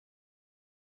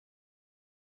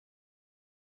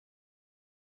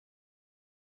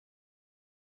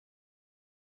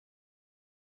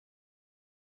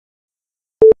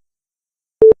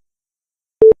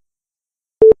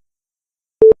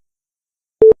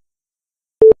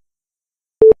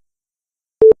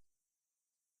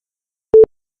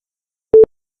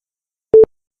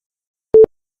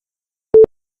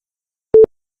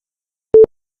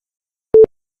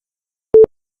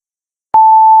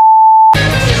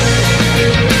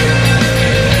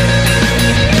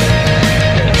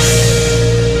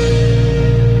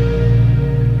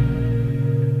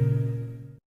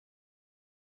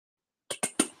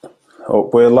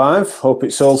Hope we're live. Hope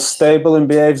it's all stable and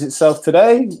behaves itself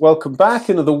today. Welcome back.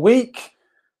 Another week.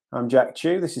 I'm Jack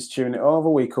Chew. This is Chewing It Over.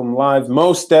 We come live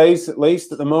most days, at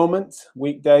least at the moment.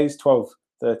 Weekdays,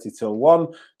 12:30 till 1.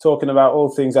 Talking about all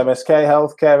things MSK,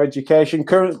 healthcare, education,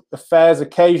 current affairs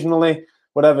occasionally,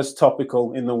 whatever's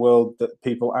topical in the world that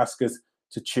people ask us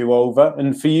to chew over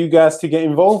and for you guys to get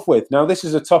involved with. Now, this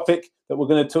is a topic that we're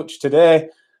going to touch today,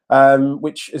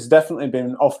 which has definitely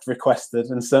been oft requested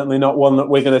and certainly not one that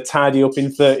we're going to tidy up in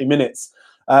 30 minutes.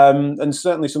 And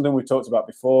certainly something we've talked about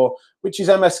before, which is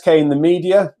MSK in the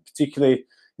media, particularly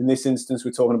in this instance,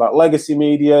 we're talking about legacy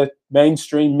media,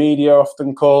 mainstream media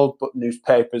often called, but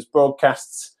newspapers,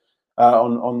 broadcasts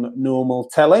on normal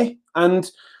telly.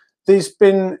 And there's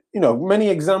been, many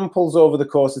examples over the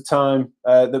course of time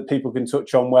that people can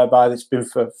touch on whereby it's been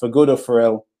for good or for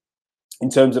ill, in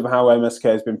terms of how MSK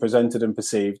has been presented and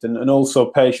perceived. And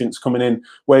also patients coming in,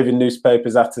 waving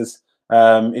newspapers at us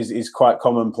is quite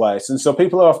commonplace. And so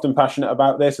people are often passionate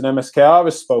about this, and MSKR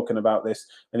has spoken about this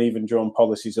and even drawn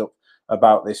policies up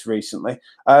about this recently.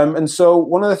 And so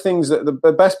one of the things that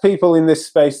the best people in this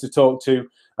space to talk to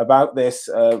about this,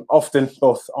 often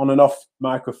both on and off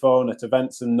microphone at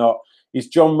events and not, is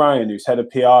John Ryan, who's head of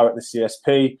PR at the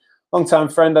CSP. Long-time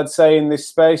friend, I'd say, in this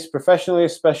space, professionally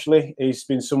especially. He's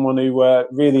been someone who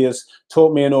really has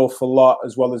taught me an awful lot,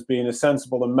 as well as being a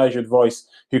sensible and measured voice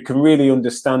who can really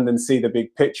understand and see the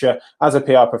big picture as a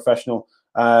PR professional,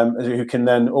 who can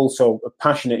then also a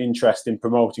passionate interest in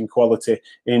promoting quality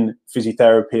in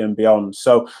physiotherapy and beyond.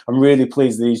 So I'm really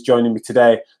pleased that he's joining me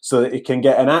today so that he can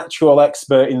get an actual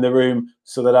expert in the room,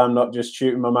 so that I'm not just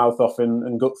shooting my mouth off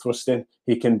and gut thrusting.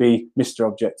 He can be Mr.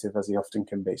 Objective, as he often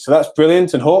can be. So that's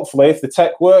brilliant. And hopefully, if the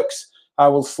tech works, I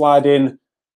will slide in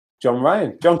John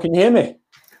Ryan. John, can you hear me?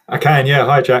 I can, yeah.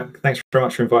 Hi, Jack. Thanks very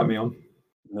much for inviting me on.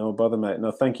 No bother, mate.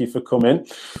 No, thank you for coming.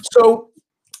 So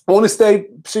I want to stay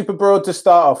super broad to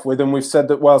start off with, and we've said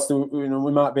that whilst we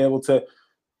might be able to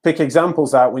pick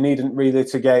examples out, we needn't really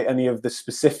litigate any of the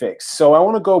specifics. So I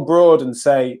want to go broad and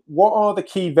say, what are the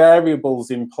key variables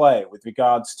in play with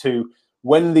regards to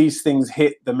when these things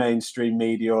hit the mainstream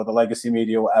media or the legacy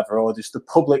media or whatever, or just the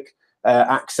public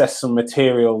access and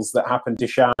materials that happen to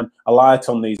shine a light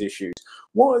on these issues?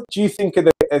 What do you think are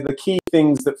the key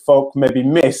things that folk maybe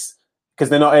miss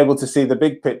because they're not able to see the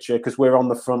big picture, because we're on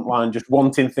the front line just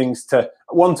wanting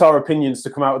our opinions to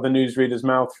come out of the newsreader's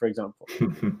mouth, for example?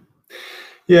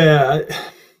 Yeah,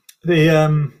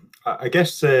 I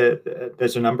guess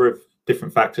there's a number of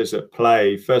different factors at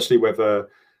play. Firstly, whether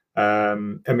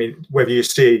you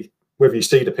see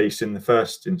the piece in the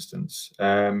first instance.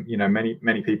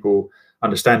 Many people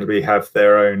understandably have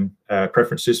their own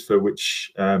preferences for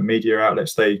which media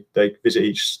outlets they visit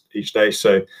each day.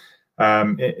 So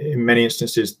in many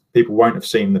instances, people won't have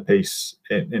seen the piece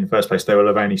in the first place. They will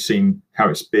have only seen how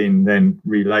it's been then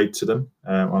relayed to them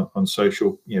on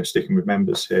social, sticking with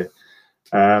members here.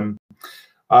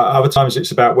 Other times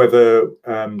it's about whether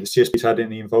the CSP's had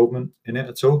any involvement in it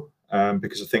at all,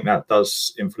 because I think that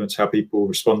does influence how people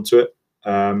respond to it.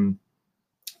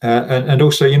 And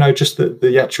also, just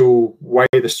the actual way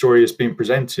the story has been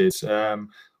presented.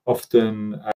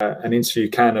 Often an interview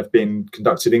can have been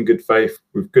conducted in good faith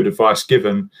with good advice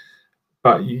given,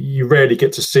 but you rarely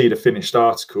get to see the finished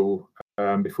article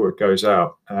before it goes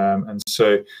out. And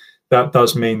so that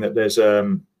does mean that there's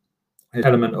an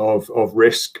element of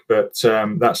risk, but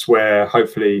that's where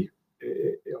hopefully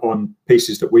on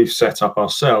pieces that we've set up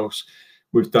ourselves,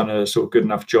 we've done a sort of good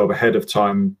enough job ahead of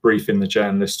time briefing the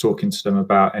journalists, talking to them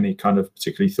about any kind of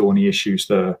particularly thorny issues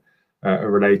that are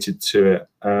related to it.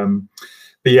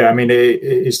 But yeah, it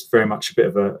is very much a bit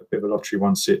of a lottery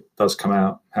once it does come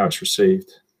out, how it's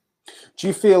received. Do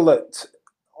you feel that,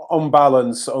 on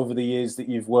balance, over the years that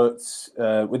you've worked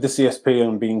with the CSP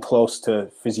and being close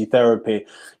to physiotherapy,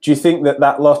 do you think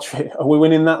that lottery, are we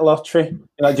winning that lottery?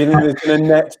 Do you think there's been a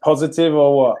net positive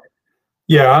or what?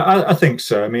 Yeah, I think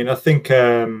so. I think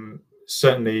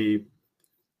certainly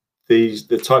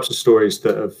the types of stories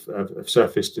that have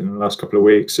surfaced in the last couple of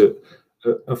weeks are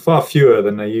far fewer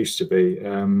than they used to be.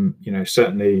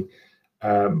 Certainly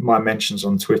my mentions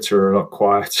on Twitter are a lot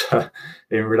quieter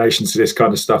in relation to this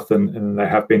kind of stuff than they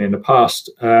have been in the past.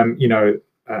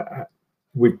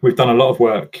 We've done a lot of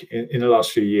work in the last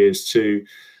few years to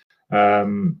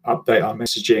update our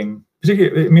messaging.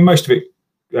 Particularly, most of it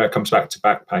comes back to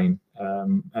back pain,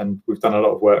 and we've done a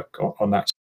lot of work on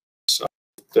that side,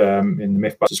 in the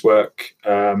Mythbusters work.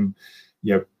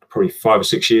 Probably 5 or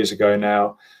 6 years ago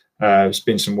now. There's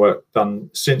been some work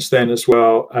done since then as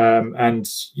well, and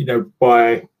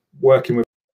by working with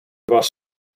us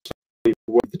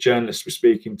what the journalists were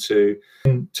speaking to,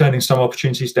 turning some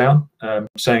opportunities down,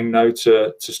 saying no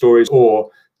to stories, or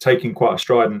taking quite a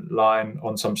strident line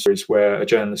on some stories where a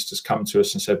journalist has come to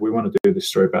us and said, we want to do this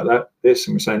story about this,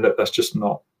 and we're saying, look, that's just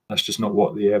not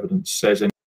what the evidence says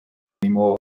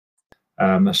anymore.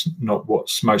 That's not what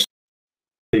most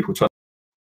people try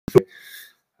to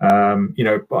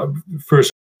but for a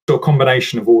sort of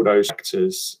combination of all those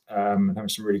factors, and having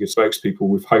some really good spokespeople,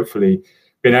 we've hopefully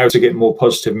been able to get more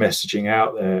positive messaging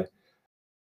out there.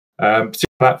 Particular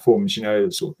platforms,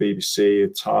 sort of BBC,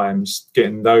 at Times,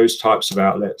 getting those types of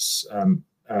outlets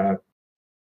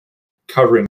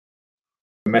covering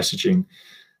messaging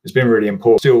has been really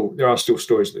important. There are still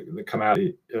stories that come out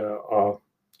are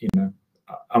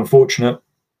unfortunate,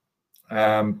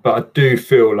 but I do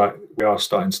feel like we are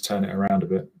starting to turn it around a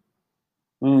bit.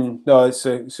 No, it's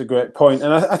a great point,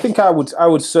 and I think I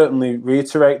would certainly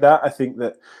reiterate that. I think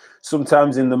that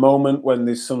sometimes in the moment when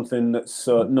there's something that's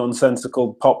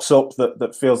nonsensical pops up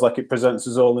that feels like it presents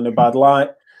us all in a bad light,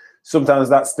 sometimes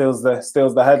that steals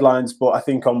the headlines. But I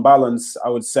think on balance, I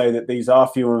would say that these are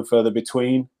fewer and further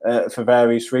between for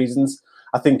various reasons.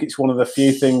 I think it's one of the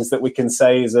few things that we can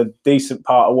say is a decent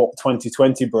part of what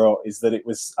 2020 brought, is that it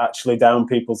was actually down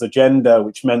people's agenda,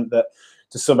 which meant that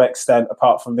to some extent,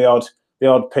 apart from the odd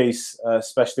piece,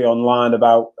 especially online,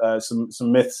 about some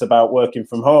myths about working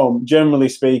from home, generally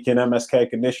speaking, MSK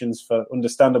conditions, for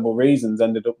understandable reasons,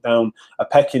 ended up down a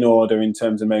pecking order in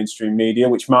terms of mainstream media,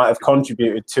 which might have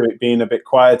contributed to it being a bit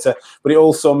quieter. But it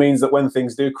also means that when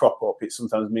things do crop up, it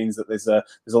sometimes means that there's a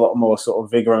lot more sort of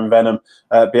vigor and venom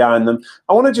behind them.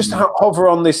 I want to just hover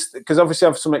on this, because obviously I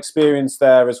have some experience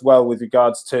there as well with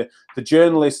regards to the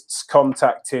journalists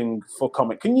contacting for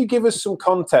comment. Can you give us some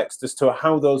context as to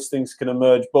how those things can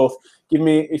emerge? Both,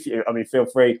 feel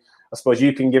free. I suppose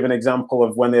you can give an example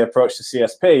of when they approach the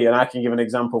CSP, and I can give an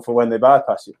example for when they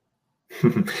bypass you.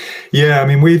 Yeah,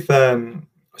 we've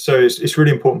so it's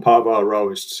really important part of our role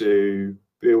is to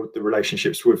build the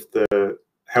relationships with the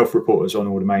health reporters on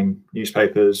all the main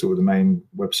newspapers, all the main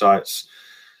websites,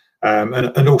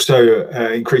 and also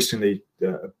increasingly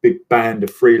a big band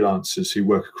of freelancers who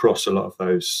work across a lot of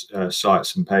those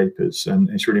sites and papers. And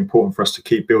it's really important for us to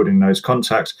keep building those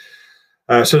contacts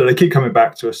so that they keep coming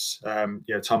back to us, time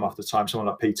after time. Someone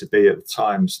like Peter B at the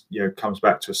Times, comes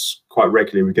back to us quite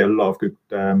regularly. We get a lot of good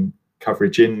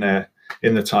coverage in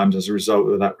the Times as a result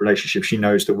of that relationship. She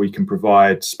knows that we can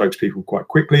provide spokespeople quite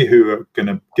quickly who are going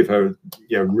to give her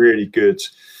really good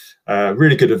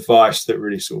advice that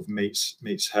really sort of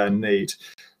meets her need.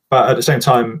 But at the same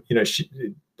time,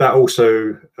 that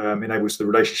also enables the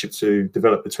relationship to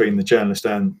develop between the journalist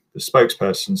and the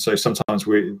spokesperson. So sometimes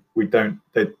the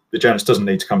journalist doesn't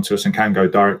need to come to us and can go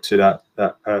direct to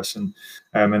that person,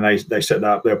 and they set that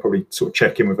up. They'll probably sort of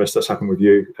check in with us. That's happened with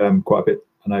you quite a bit,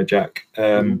 I know, Jack.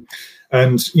 And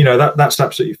that's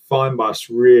absolutely fine by us,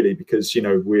 really, because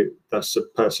that's a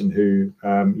person who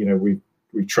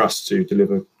we trust to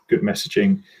deliver good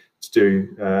messaging, to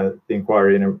do the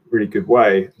inquiry in a really good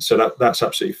way. So that's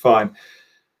absolutely fine.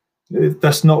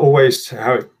 That's not always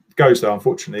how it goes, though,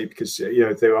 unfortunately, because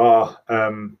there are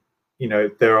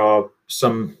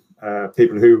some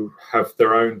people who have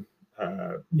their own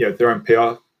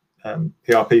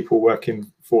PR people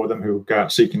working for them who will go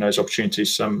out seeking those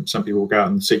opportunities. Some people will go out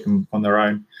and seek them on their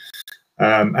own,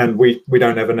 and we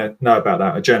don't ever know about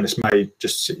that. A journalist may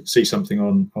just see something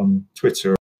on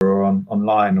Twitter or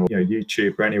online or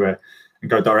YouTube or anywhere and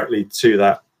go directly to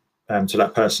that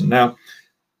person. Now,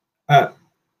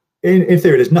 in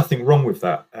theory, there's nothing wrong with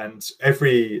that, and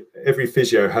every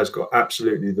physio has got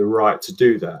absolutely the right to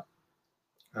do that.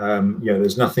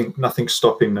 There's nothing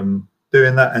stopping them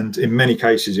doing that, and in many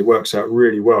cases it works out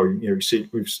really well.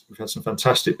 We've had some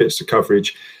fantastic bits of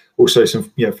coverage, also some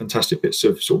fantastic bits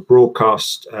of sort of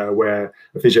broadcast where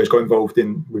a physio's got involved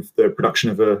with the production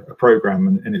of a program,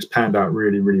 and it's panned out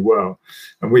really, really well.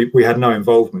 And we had no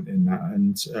involvement in that,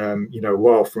 and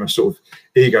while from a sort of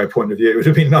ego point of view it would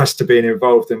have been nice to be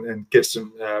involved and get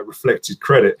some reflected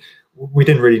credit, we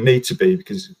didn't really need to be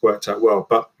because it worked out well.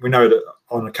 But we know that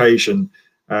on occasion,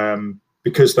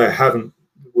 because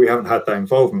we haven't had that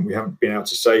involvement, we haven't been able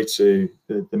to say to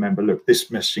the member, look, this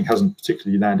messaging hasn't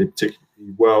particularly landed particularly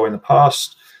well in the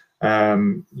past,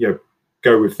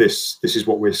 go with this is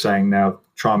what we're saying now,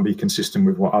 try and be consistent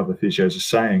with what other physios are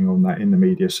saying on that in the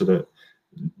media, so that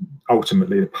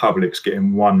ultimately the public's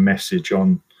getting one message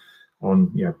on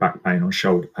back pain, on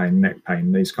shoulder pain, neck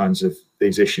pain, these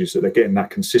issues, that they're getting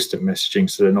that consistent messaging,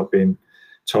 so they're not being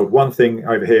told one thing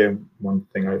over here, one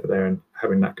thing over there, and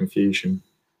having that confusion.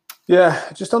 Yeah,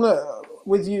 just on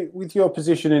with your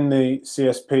position in the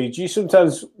CSP, do you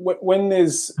sometimes, when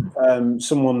there's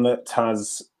someone that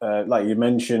has, like you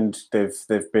mentioned,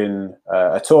 they've been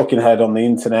a talking head on the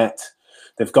internet,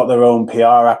 they've got their own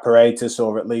PR apparatus,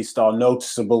 or at least are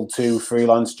noticeable to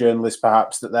freelance journalists,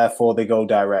 perhaps, that therefore they go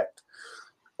direct,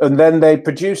 and then they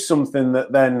produce something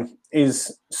that then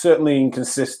is certainly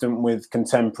inconsistent with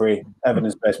contemporary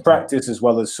evidence-based practice, as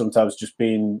well as sometimes just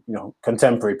being,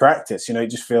 contemporary practice. It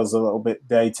just feels a little bit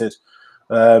dated.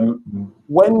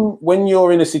 When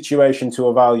you're in a situation to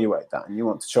evaluate that and you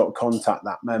want to sort of contact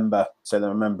that member, say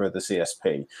they're a member of the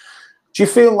CSP, do you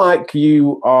feel like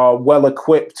you are well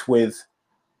equipped with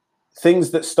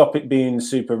things that stop it being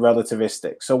super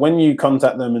relativistic? So when you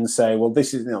contact them and say, well,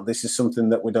 this is something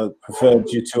that we'd have preferred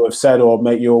you to have said, or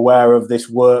make you aware of this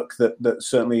work that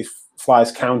certainly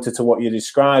flies counter to what you're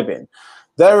describing,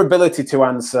 their ability to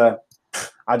answer,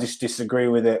 I just disagree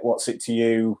with it, what's it to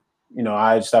you?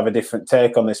 I just have a different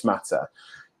take on this matter.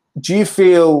 Do you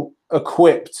feel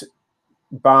equipped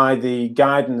by the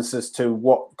guidance as to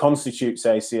what constitutes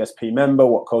a CSP member,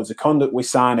 what codes of conduct we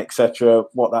sign, etc.,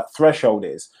 what that threshold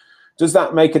is? Does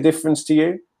that make a difference to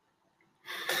you?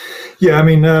 Yeah, I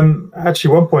mean,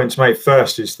 actually, one point to make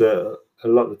first is that a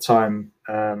lot of the time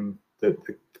the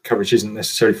coverage isn't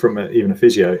necessarily from even a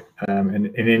physio, and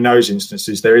in those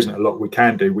instances, there isn't a lot we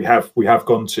can do. We have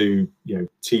gone to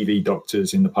TV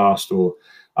doctors in the past, or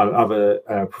other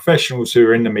professionals who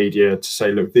are in the media, to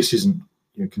say, look, this isn't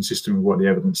consistent with what the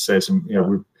evidence says,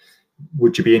 and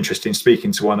would you be interested in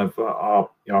speaking to one of our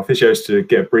physios to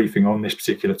get a briefing on this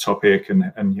particular topic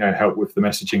and help with the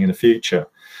messaging in the future?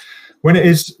 When it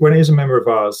is a member of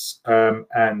ours,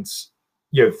 and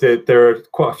there are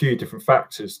quite a few different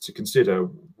factors to consider.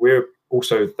 We're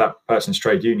also that person's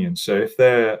trade union, so if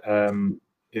they're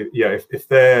if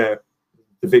they're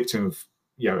the victim of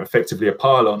effectively a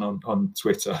pile on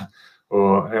Twitter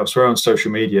or elsewhere on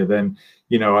social media, then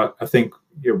I think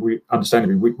we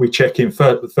understandably we check in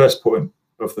first. The first point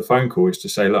of the phone call is to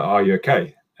say, look, are you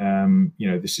okay?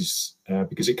 This is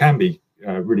because it can be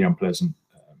really unpleasant.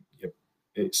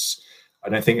 I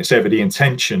don't think it's ever the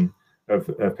intention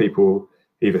of people,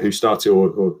 either who started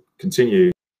or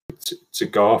continue to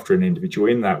go after an individual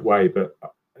in that way, but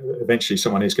eventually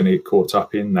someone is going to get caught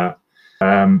up in that.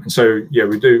 And so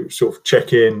we do sort of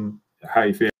check in, how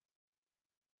you feel.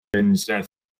 Is there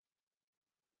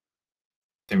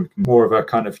anything more of a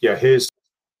kind of here's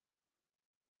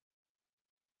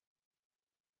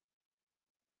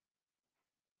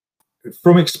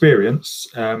from experience,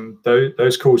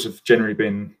 those calls have generally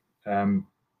been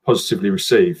positively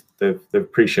received. They've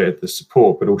appreciated the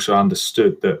support, but also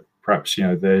understood that perhaps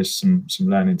there's some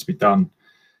learning to be done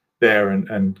there,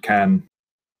 and can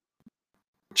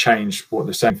change what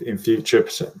they're saying in future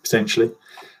potentially.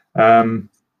 And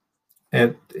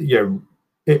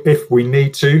if we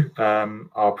need to,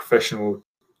 our professional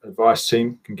advice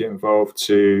team can get involved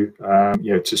to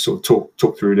to sort of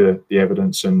talk through the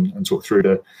evidence and talk through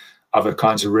the other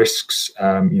kinds of risks.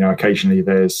 Occasionally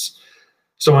there's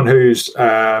someone who's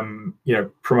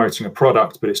promoting a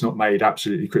product, but it's not made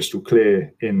absolutely crystal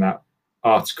clear in that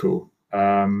article.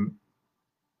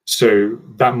 So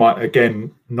that might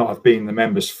again not have been the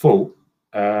member's fault,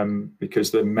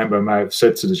 because the member may have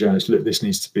said to the journalist, look, this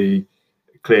needs to be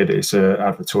clear that it's an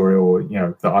advertorial, or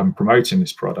that I'm promoting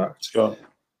this product. Sure.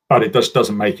 But it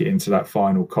doesn't make it into that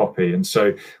final copy. And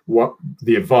so what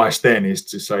the advice then is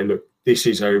to say, look, this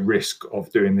is a risk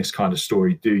of doing this kind of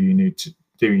story. Do you need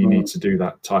to do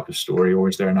that type of story, or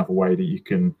is there another way that you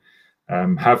can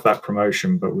have that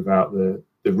promotion, but without the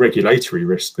regulatory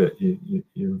risk that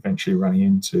you're eventually running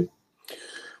into?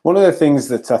 One of the things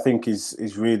that I think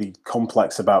is really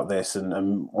complex about this,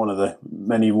 and one of the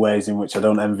many ways in which I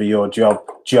don't envy your job,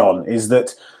 John, is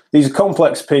that these are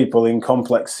complex people in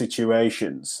complex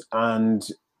situations, and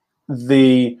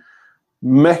the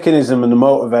mechanism and the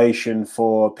motivation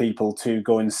for people to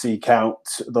go and seek out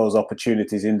those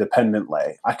opportunities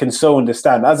independently, I can so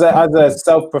understand. As a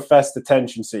self-professed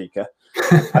attention seeker,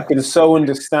 I can so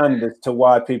understand as to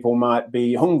why people might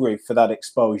be hungry for that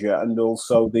exposure, and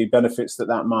also the benefits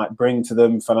that might bring to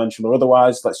them, financial or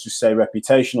otherwise, let's just say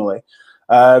reputationally,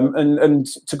 and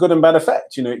to good and bad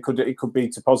effect. It could be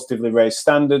to positively raise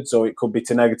standards, or it could be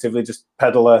to negatively just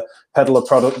peddle a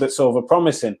product that's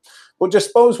over-promising. But just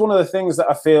suppose one of the things that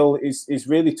I feel is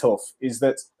really tough is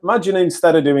that, imagine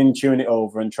instead of chewing it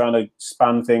over and trying to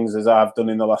span things as I've done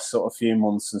in the last sort of few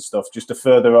months and stuff, just a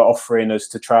further offering us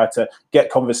to try to get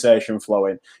conversation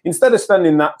flowing. Instead of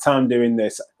spending that time doing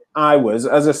this, I was,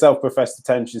 as a self-professed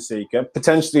attention seeker,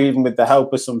 potentially even with the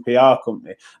help of some PR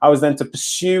company, I was then to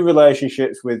pursue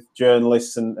relationships with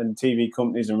journalists and TV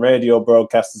companies and radio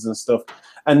broadcasters and stuff,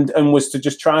 and was to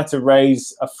just try to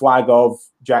raise a flag of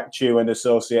Jack Chew and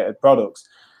associated products.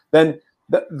 Then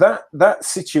that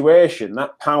situation,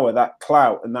 that power, that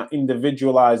clout, and that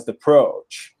individualized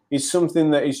approach is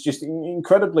something that is just an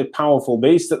incredibly powerful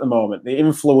beast at the moment. The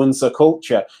influencer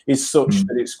culture is such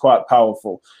that it's quite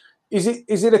powerful. Is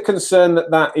it a concern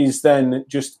that is then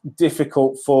just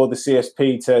difficult for the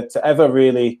CSP to ever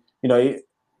really,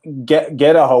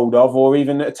 get a hold of or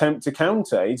even attempt to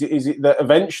counter? Is it that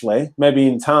eventually, maybe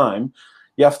in time,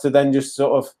 you have to then just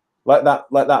sort of let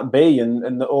that be,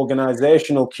 and the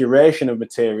organizational curation of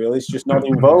material is just not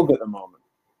in vogue at the moment?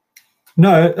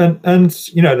 No, and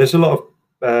there's a lot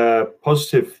of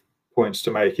positive points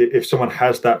to make. If someone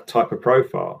has that type of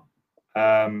profile,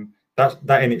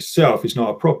 that in itself is not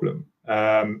a problem.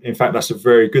 In fact, that's a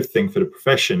very good thing for the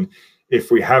profession if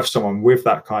we have someone with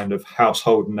that kind of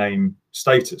household name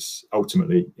status.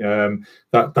 Ultimately,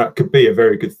 that could be a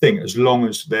very good thing, as long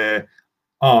as they're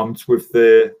armed with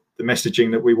the messaging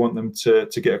that we want them to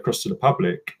get across to the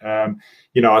public. I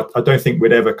don't think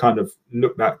we'd ever kind of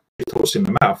look that horse in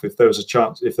the mouth if there was a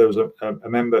chance, if there was a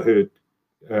member who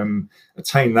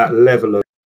attained that level of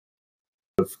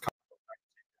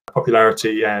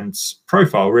popularity and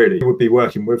profile. Really, we would be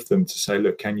working with them to say,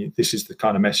 look, this is the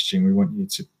kind of messaging we want you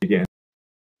to be getting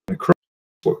across,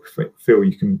 what we feel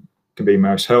you can be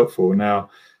most helpful. Now,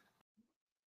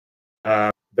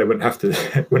 they wouldn't have to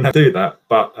do that,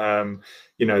 but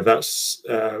that's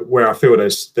where I feel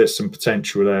there's some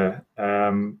potential there.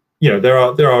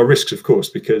 There are risks, of course,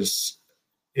 because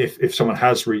if someone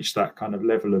has reached that kind of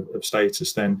level of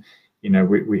status, then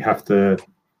we have to,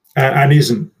 and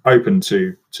isn't open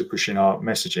to pushing our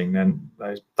messaging, then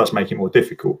that does make it more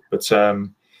difficult. But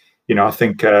I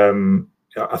think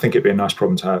it'd be a nice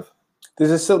problem to have.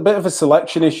 There's a bit of a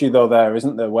selection issue though, there,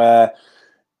 isn't there? Where,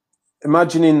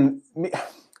 imagining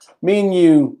me and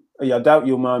you, I doubt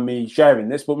you'll mind me sharing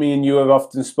this, but me and you have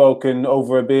often spoken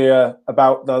over a beer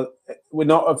about we're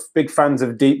not big fans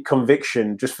of deep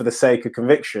conviction just for the sake of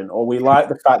conviction, or we like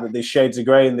the fact that there's shades of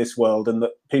grey in this world and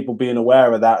that people being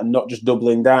aware of that and not just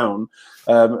doubling down.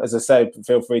 As I say,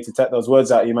 feel free to take those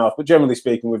words out of your mouth. But generally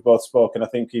speaking, we've both spoken, I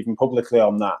think, even publicly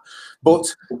on that.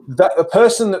 But that a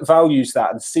person that values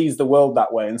that and sees the world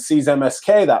that way and sees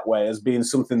MSK that way as being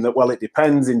something that, well, it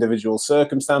depends, individual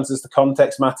circumstances, the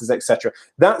context matters, etc.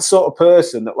 That sort of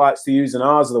person that likes to use an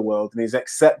ours of the world and is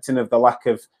accepting of the lack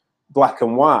of black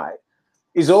and white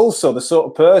is also the sort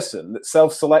of person that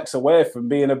self-selects away from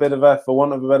being a bit of a, for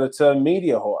want of a better term,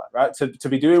 media whore, right? To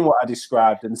be doing what I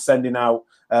described and sending out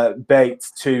bait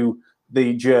to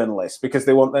the journalists because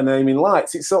they want their name in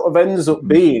lights. It sort of ends up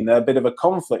being a bit of a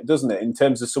conflict, doesn't it, in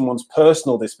terms of someone's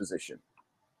personal disposition?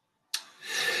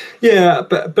 Yeah,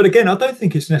 but again, I don't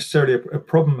think it's necessarily a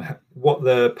problem what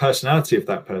the personality of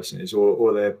that person is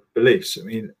or their beliefs. I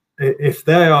mean, if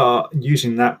they are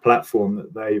using that platform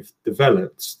that they've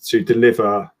developed to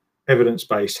deliver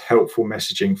evidence-based, helpful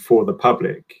messaging for the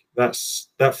public, that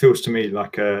feels to me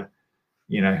like a,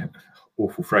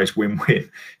 awful phrase,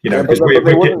 win-win.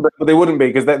 But they wouldn't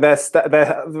be, because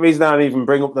the reason I even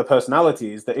bring up the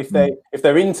personality is that if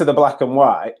they're into the black and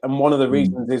white, and one of the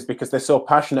reasons is because they're so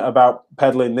passionate about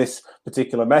peddling this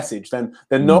particular message, then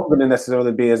they're not going to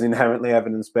necessarily be as inherently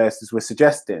evidence-based as we're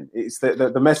suggesting. It's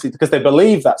the message, because they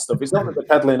believe that stuff. It's not that they're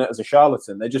peddling it as a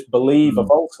charlatan; they just believe a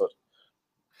falsehood.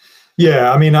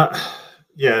 Yeah, I mean.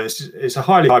 It's a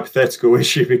highly hypothetical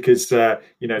issue because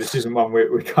this isn't one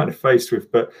we're kind of faced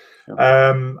with. But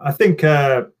I think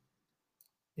I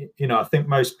think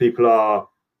most people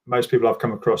I've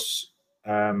come across,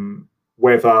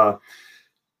 whether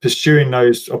pursuing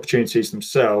those opportunities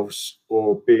themselves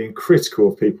or being critical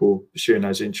of people pursuing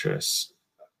those interests,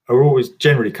 are always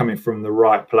generally coming from the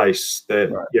right place. They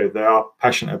are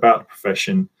passionate about the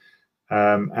profession,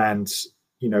 and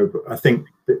I think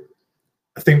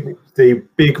the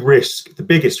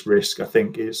biggest risk, I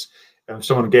think, is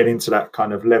someone getting into that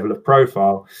kind of level of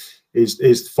profile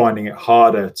is finding it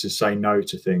harder to say no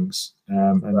to things,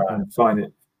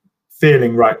 and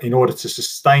feeling right in order to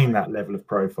sustain that level of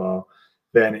profile.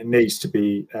 Then it needs to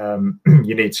be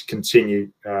you need to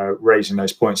continue raising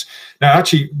those points. Now,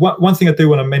 actually, one thing I do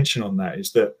want to mention on that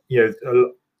is that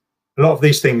a lot of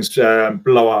these things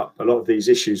blow up. A lot of these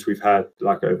issues we've had,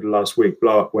 like over the last week,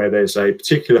 blow up where there's a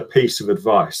particular piece of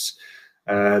advice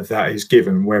that is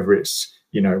given, whether it is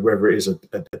a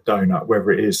donut,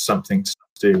 whether it is something to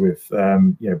do with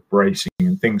bracing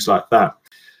and things like that.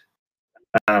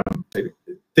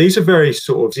 These are very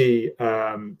sort of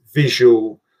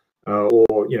visual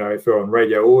or if they're on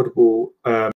Radio Audible,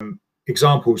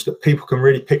 examples that people can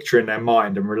really picture in their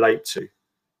mind and relate to.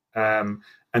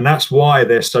 And that's why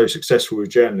they're so successful with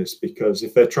journalists, because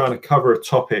if they're trying to cover a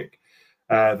topic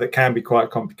that can be quite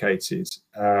complicated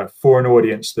for an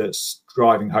audience that's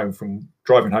driving home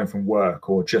from work,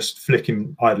 or just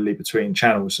flicking idly between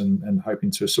channels and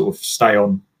hoping to sort of stay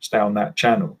on that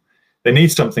channel, they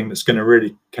need something that's going to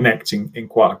really connect in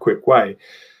quite a quick way.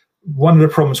 One of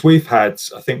the problems we've had,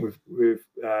 I think, with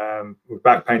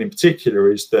back pain in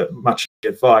particular, is that much of the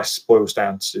advice boils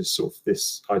down to sort of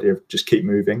this idea of just keep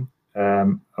moving,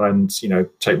 and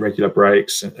take regular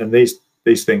breaks and these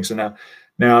things. And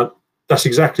now that's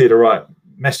exactly the right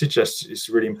message. It's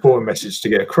a really important message to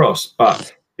get across,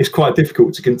 but it's quite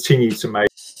difficult to continue to make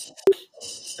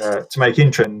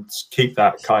interest and keep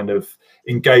that kind of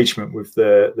engagement with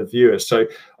the viewers. So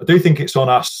I do think it's on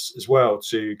us as well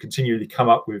to continually come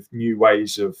up with new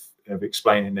ways of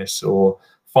explaining this, or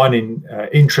finding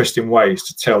interesting ways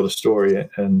to tell the story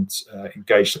and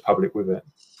engage the public with it.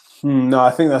 No, I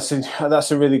think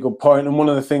that's a really good point. And one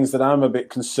of the things that I'm a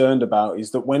bit concerned about is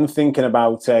that when thinking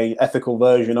about a ethical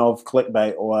version of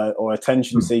clickbait or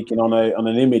attention seeking on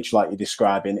an image like you're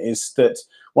describing, is that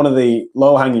one of the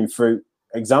low hanging fruit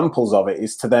examples of it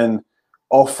is to then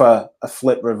offer a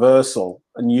flip reversal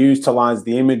and utilize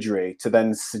the imagery to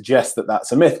then suggest that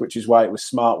that's a myth, which is why it was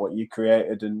smart what you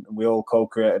created and we all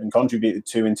co-created and contributed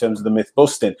to in terms of the myth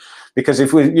busting. Because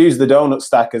if we use the donut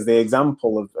stack as the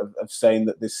example of saying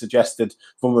that this suggested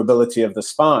vulnerability of the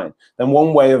spine, then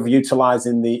one way of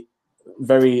utilizing the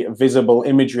very visible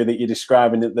imagery that you're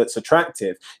describing that's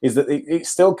attractive is that it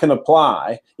still can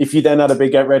apply if you then had a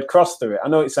big red cross through it. I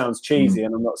know it sounds cheesy,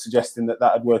 and I'm not suggesting that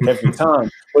would work every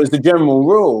time, but as the general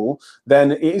rule,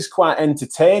 then it is quite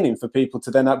entertaining for people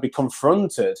to then be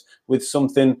confronted with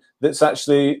something that's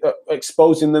actually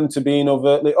exposing them to being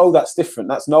overtly, oh, that's different,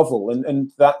 that's novel,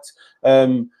 and that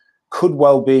could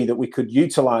well be that we could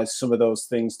utilize some of those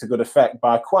things to good effect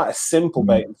by quite a simple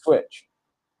bait and switch.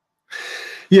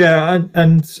 Yeah,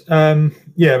 and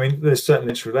yeah, I mean, there's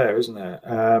certainly issue there, isn't there?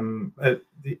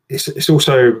 It's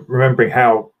also remembering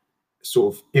how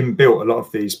sort of inbuilt a lot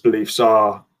of these beliefs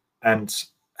are, and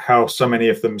how so many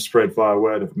of them spread via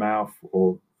word of mouth,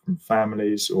 or from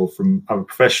families, or from other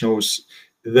professionals.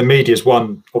 The media is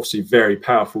one obviously very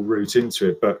powerful route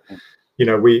into it, but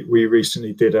we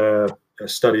recently did a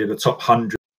study of the top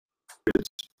 100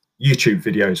 YouTube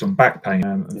videos on back pain,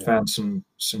 and found some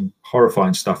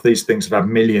horrifying stuff. These things have had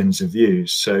millions of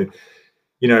views. So,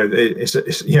 it's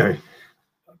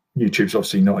YouTube's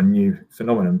obviously not a new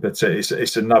phenomenon, but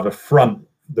it's another front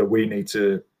that we need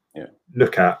to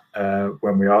look at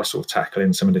when we are sort of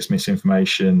tackling some of this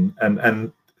misinformation. And I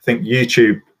think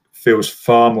YouTube feels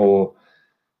far more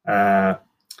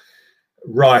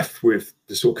rife with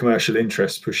the sort of commercial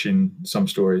interest pushing some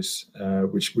stories,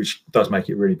 which does make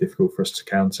it really difficult for us to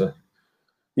counter.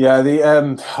 Yeah, I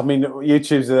mean,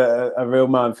 YouTube's a real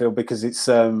minefield, because it's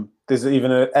there's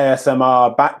even an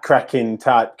ASMR backcracking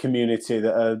type community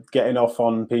that are getting off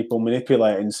on people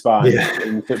manipulating spines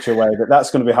in such a way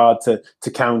that's going to be hard to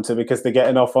counter, because they're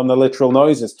getting off on the literal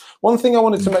noises. One thing I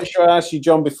wanted to make sure I ask you,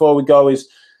 John, before we go, is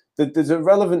that there's a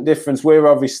relevant difference. We're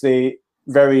obviously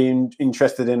very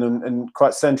interested in and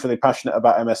quite centrally passionate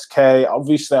about MSK.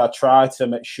 Obviously, I try to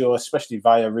make sure, especially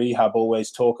via rehab,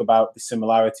 always talk about the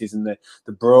similarities and the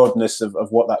broadness of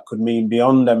what that could mean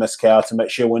beyond MSK, to make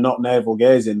sure we're not navel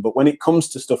gazing. But when it comes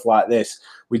to stuff like this,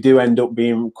 we do end up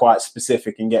being quite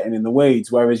specific and getting in the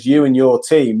weeds, whereas you and your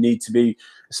team need to be,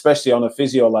 especially on a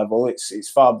physio level, it's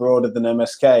far broader than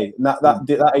MSK, and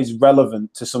that is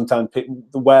relevant to sometimes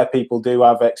where people do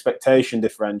have expectation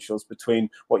differentials between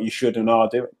what you should and are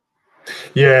doing.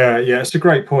 Yeah, it's a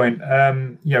great point.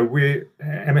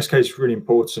 MSK is really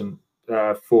important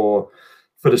for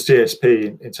the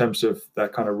CSP in terms of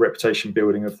that kind of reputation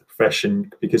building of the profession,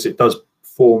 because it does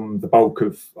form the bulk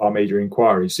of our media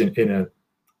inquiries in a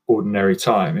ordinary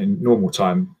time, in normal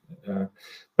time,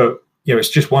 but it's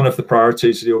just one of the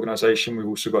priorities of the organisation. We've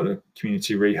also got a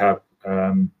community rehab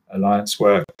alliance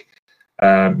work. We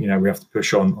have to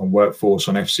push on workforce,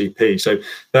 on FCP. So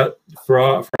that for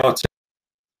our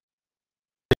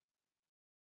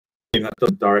team, that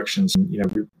does directions. And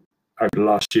over the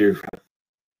last year, we've had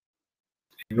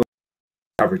enormous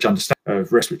coverage, understanding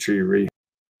of respiratory rehab,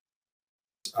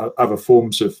 other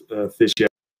forms of physio,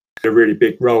 a really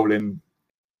big role in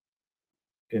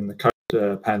the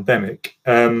COVID pandemic.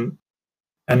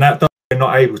 And that we're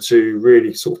not able to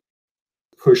really sort of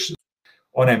push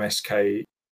on MSK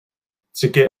to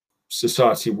get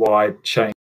society-wide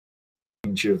change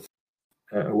of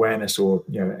awareness or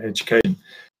education.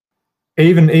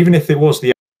 Even if it was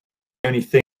the only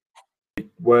thing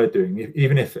we're doing,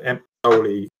 even if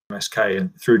solely MSK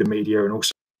and through the media and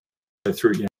also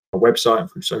through our website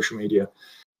and through social media,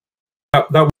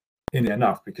 that wouldn't be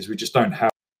enough, because we just don't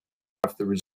have the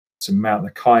results to mount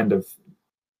the kind of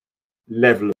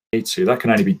level of need to. That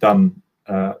can only be done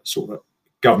sort of at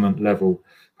government level,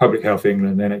 Public Health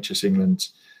England, NHS England,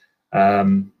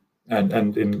 and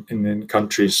in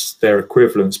countries their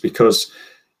equivalents, because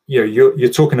you're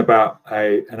talking about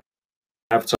an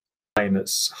advertising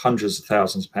that's hundreds of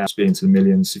thousands of pounds being to the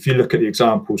millions. If you look at the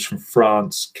examples from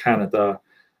France, Canada,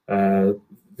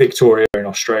 Victoria in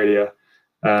Australia,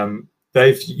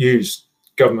 they've used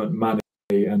government money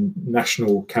and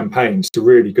national campaigns to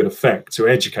really good effect to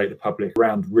educate the public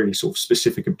around really sort of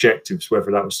specific objectives,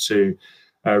 whether that was to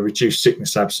reduce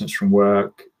sickness absence from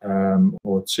work,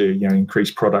 or to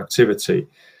increase productivity.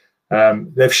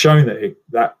 They've shown that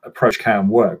that approach can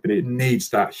work, but it needs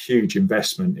that huge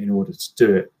investment in order to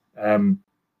do it.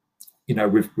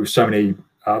 With so many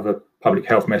other public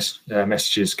health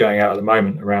messages going out at the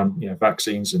moment around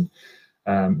vaccines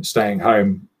and staying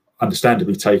home,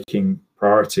 understandably taking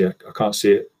priority. I can't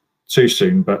see it too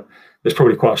soon, but there's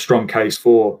probably quite a strong case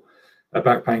for a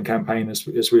back pain campaign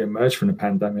as we emerge from the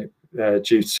pandemic,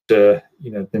 due to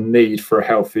the need for a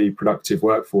healthy, productive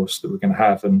workforce that we're going to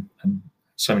have, and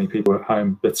so many people at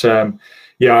home. But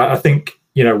I think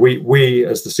we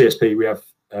as the CSP, we have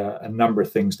a number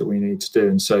of things that we need to do,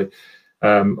 and so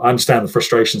I understand the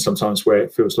frustration sometimes where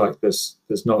it feels like there's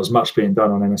not as much being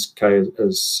done on MSK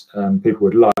as people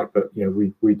would like, but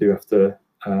we do have to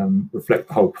reflect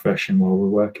the whole profession while we're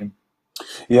working.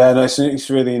 Yeah, no, it's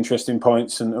really interesting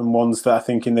points, and ones that I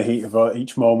think in the heat of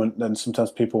each moment, then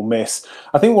sometimes people miss.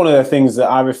 I think one of the things that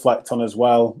I reflect on as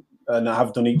well, and I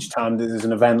have done each time that there's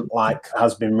an event like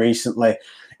has been recently,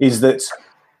 is that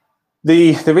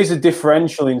there is a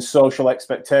differential in social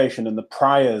expectation and the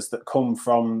priors that come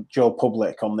from Joe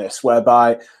Public on this,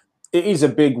 whereby it is a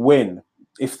big win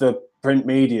if the print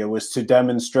media was to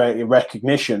demonstrate a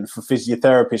recognition for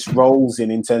physiotherapists' roles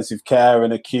in intensive care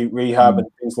and acute rehab and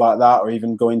things like that, or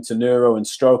even go into neuro and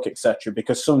stroke, etc.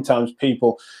 Because sometimes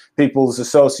people's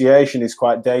association is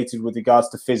quite dated with regards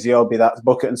to physio, be that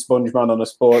bucket and sponge man on a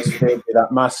sports field, be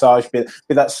that massage, be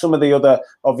that some of the other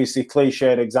obviously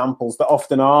cliched examples that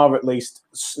often are at least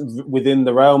within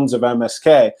the realms of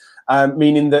MSK.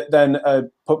 Meaning that then a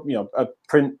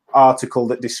print article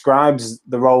that describes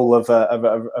the role of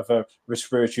a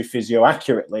respiratory physio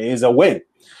accurately is a win,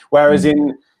 whereas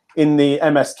in the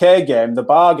MSK game the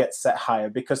bar gets set higher,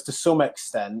 because to some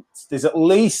extent there's at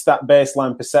least that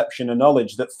baseline perception and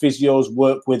knowledge that physios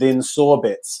work within sore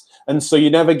bits, and so you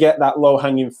never get that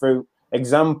low-hanging fruit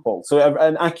example. So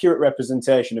an accurate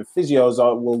representation of physios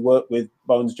will work with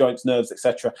bones, joints, nerves,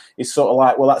 etc. is sort of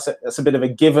like, well, that's a bit of a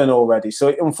given already.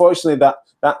 So unfortunately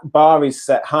that bar is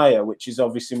set higher, which is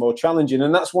obviously more challenging,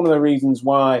 and that's one of the reasons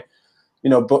why,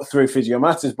 but through Physio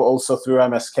Matters, but also through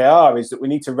MSKR, is that we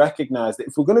need to recognize that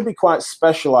if we're going to be quite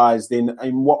specialized in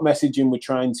what messaging we're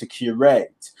trying to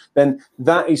curate, then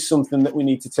that is something that we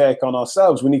need to take on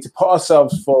ourselves. We need to put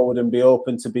ourselves forward and be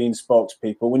open to being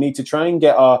spokespeople. We need to try and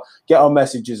get our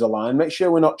messages aligned, make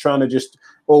sure we're not trying to just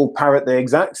all parrot the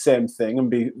exact same thing and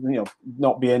be,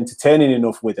 not be entertaining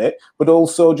enough with it, but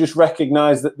also just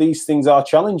recognize that these things are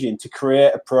challenging to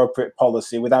create appropriate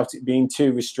policy without it being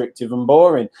too restrictive and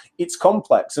boring. It's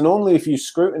complex, and only if you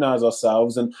scrutinize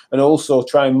ourselves and also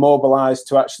try and mobilize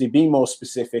to actually be more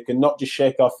specific and not just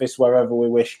shake our fists wherever we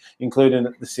wish, including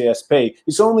at the CSP.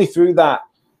 It's only through that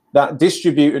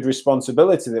distributed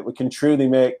responsibility that we can truly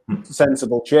make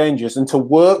sensible changes, and to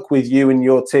work with you and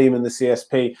your team and the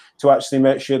CSP to actually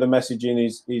make sure the messaging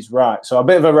is right. So a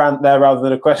bit of a rant there rather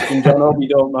than a question, John. I hope you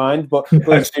don't mind, but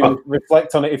please do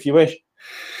reflect on it if you wish.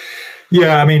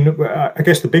 Yeah, I mean, I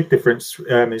guess the big difference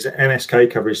is that MSK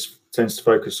coverage tends to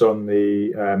focus on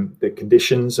the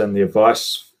conditions and the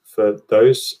advice for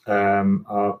those.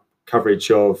 Our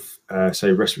coverage of,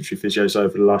 say, respiratory physios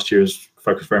over the last year has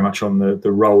focused very much on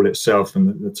the role itself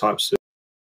and the types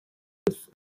of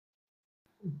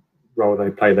role they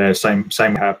play there. Same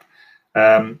have.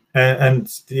 And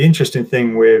the interesting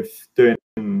thing with doing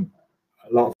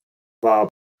a lot of our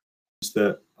is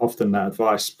that often that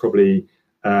advice probably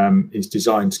is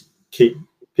designed to keep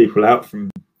people out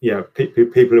from,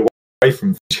 people away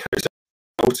from physios,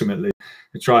 ultimately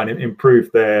to try and improve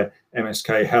their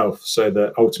MSK health, so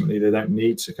that ultimately they don't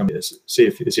need to come to see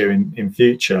a physio in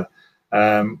future,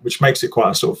 which makes it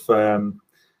quite a sort of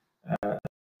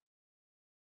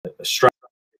strap.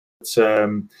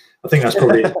 I think that's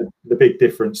probably the big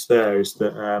difference there, is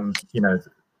that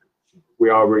we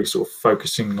are really sort of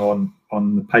focusing on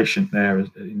the patient there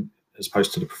as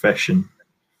opposed to the profession.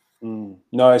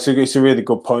 No, it's a really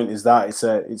good point. Is that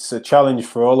it's a challenge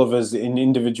for all of us in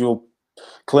individual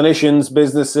clinicians,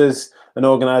 businesses, and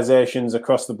organisations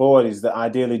across the board. Is that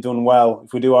ideally done well?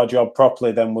 If we do our job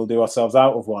properly, then we'll do ourselves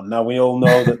out of one. Now we all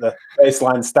know that the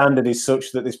baseline standard is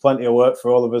such that there's plenty of work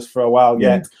for all of us for a while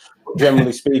yet.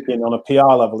 Generally speaking, on a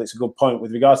PR level, it's a good point.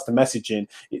 With regards to messaging,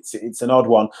 it's an odd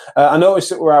one. I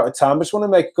noticed that we're out of time. I just want to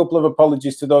make a couple of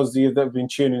apologies to those of you that have been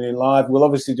tuning in live. We'll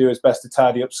obviously do as best to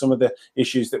tidy up some of the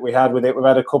issues that we had with it. We've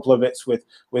had a couple of bits with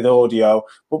audio,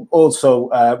 but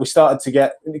also we started to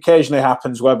get, it occasionally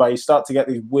happens whereby you start to get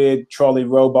these weird trolley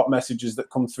robot messages that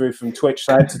come through from Twitch.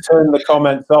 So I had to turn the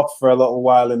comments off for a little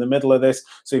while in the middle of this.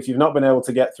 So if you've not been able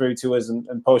to get through to us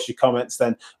and post your comments,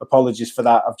 then apologies for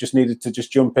that. I've just needed to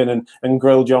just jump in and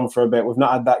grill John for a bit. We've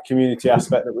not had that community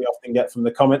aspect that we often get from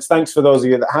the comments. Thanks for those of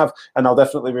you that have, and I'll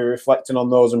definitely be reflecting on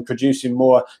those and producing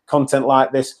more content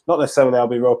like this. Not necessarily I'll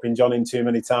be roping John in too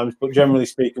many times, but generally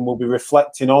speaking, we'll be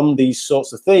reflecting on these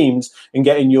sorts of themes and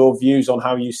getting your views on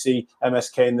how you see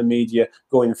MSK in the media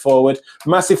going forward.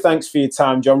 Massive thanks for your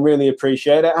time, John. Really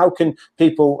appreciate it. How can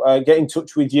people get in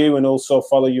touch with you and also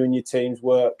follow you and your team's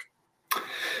work?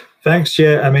 Thanks.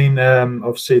 Yeah, I mean,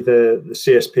 obviously the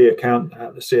CSP account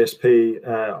at the CSP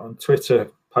on Twitter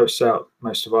posts out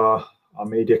most of our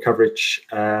media coverage,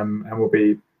 and we'll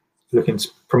be looking to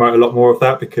promote a lot more of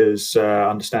that because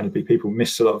understandably people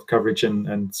miss a lot of coverage,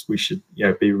 and we should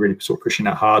be really sort of pushing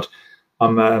that hard.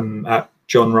 I'm at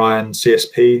John Ryan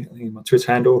CSP, I think my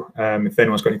Twitter handle. If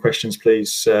anyone's got any questions,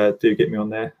 please do get me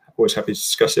on there. Always happy to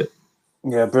discuss it.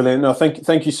 Yeah, brilliant. No,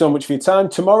 thank you so much for your time.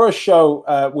 Tomorrow's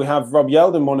show, we have Rob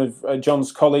Yeldon, one of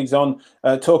John's colleagues, on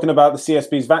talking about the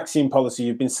CSP's vaccine policy.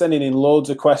 You've been sending in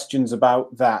loads of questions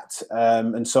about that,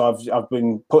 and so I've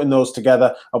been putting those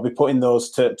together. I'll be putting those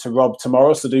to Rob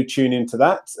tomorrow, so do tune into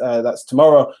that. That's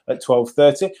tomorrow at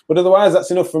 12:30. But otherwise,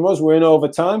 that's enough from us. We're in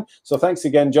overtime. So thanks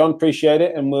again, John. Appreciate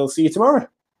it, and we'll see you tomorrow.